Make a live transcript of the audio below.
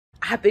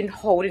I've been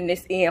holding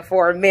this in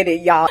for a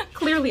minute, y'all.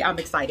 Clearly, I'm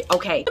excited.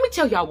 Okay, let me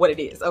tell y'all what it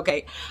is,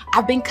 okay?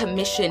 I've been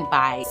commissioned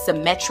by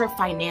Symetra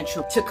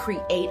Financial to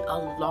create a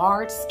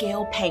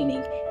large-scale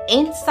painting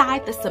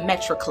inside the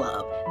Symetra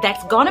Club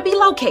that's gonna be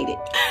located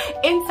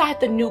inside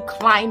the new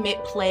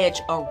Climate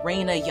Pledge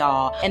Arena,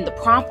 y'all. And the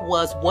prompt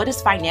was, what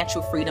does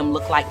financial freedom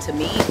look like to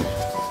me?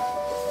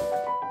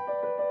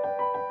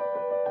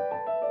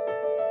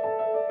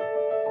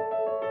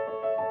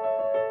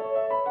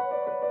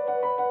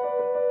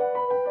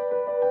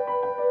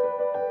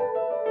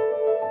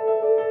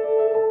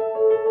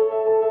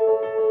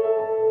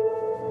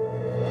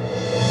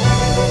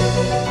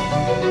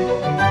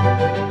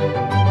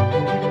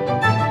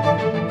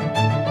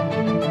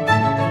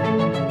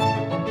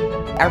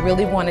 I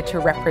really wanted to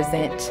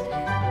represent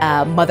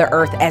Mother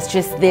Earth as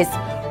just this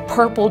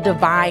purple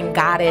divine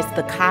goddess,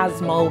 the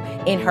Cosmo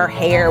in her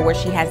hair, where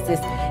she has this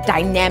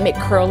dynamic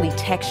curly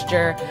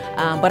texture,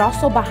 but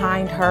also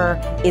behind her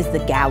is the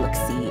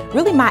galaxy.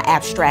 Really my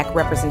abstract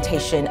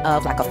representation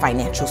of like a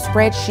financial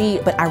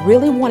spreadsheet, but I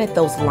really wanted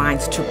those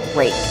lines to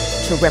break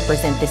to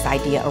represent this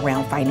idea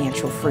around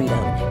financial freedom.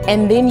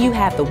 And then you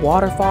have the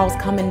waterfalls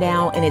coming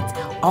down, and it's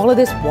all of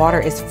this water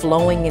is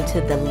flowing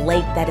into the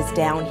lake that is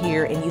down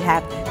here, and you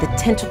have the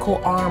tentacle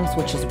arms,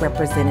 which is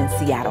representing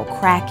Seattle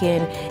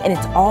Kraken, and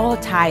it's all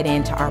tied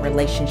into our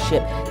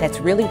relationship that's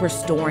really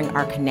restoring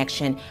our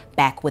connection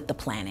back with the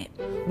planet.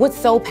 What's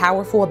so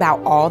powerful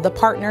about all the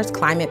partners,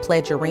 Climate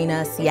Pledge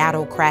Arena,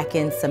 Seattle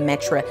Kraken,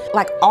 Symetra,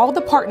 like all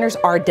the partners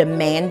are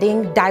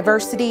demanding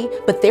diversity,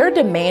 but they're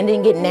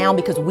demanding it now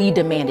because we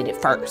demanded it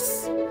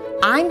first.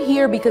 I'm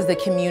here because the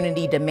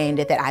community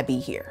demanded that I be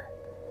here.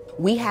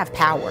 We have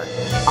power.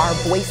 Our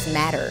voice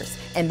matters.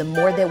 And the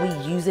more that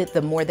we use it,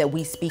 the more that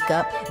we speak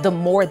up, the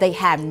more they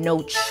have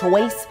no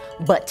choice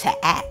but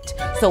to act.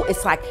 So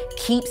it's like,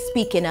 keep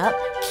speaking up,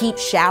 keep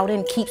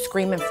shouting, keep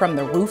screaming from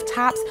the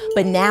rooftops.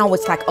 But now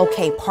it's like,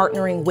 okay,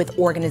 partnering with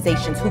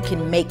organizations who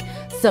can make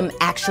some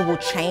actual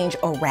change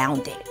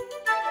around it.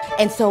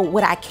 And so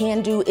what I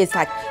can do is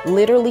like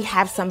literally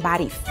have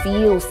somebody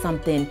feel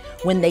something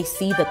when they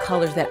see the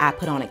colors that I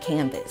put on a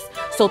canvas.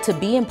 So to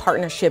be in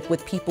partnership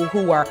with people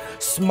who are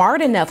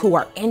smart enough, who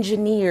are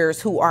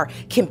engineers, who are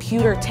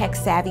computer tech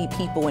savvy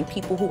people, and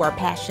people who are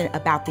passionate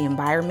about the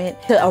environment,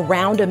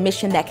 around a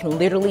mission that can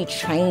literally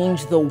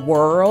change the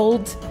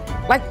world.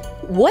 Like,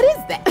 what is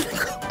that?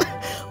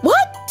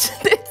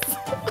 What?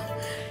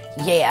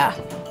 Yeah.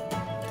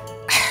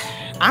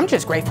 I'm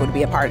just grateful to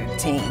be a part of the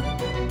team.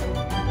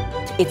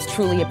 It's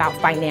truly about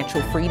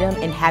financial freedom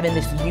and having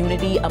this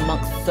unity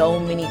amongst so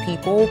many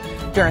people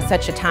during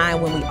such a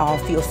time when we all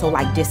feel so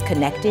like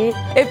disconnected.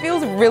 It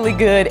feels really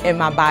good in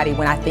my body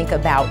when I think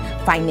about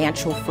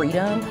financial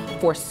freedom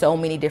for so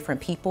many different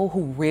people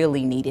who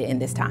really need it in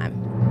this time.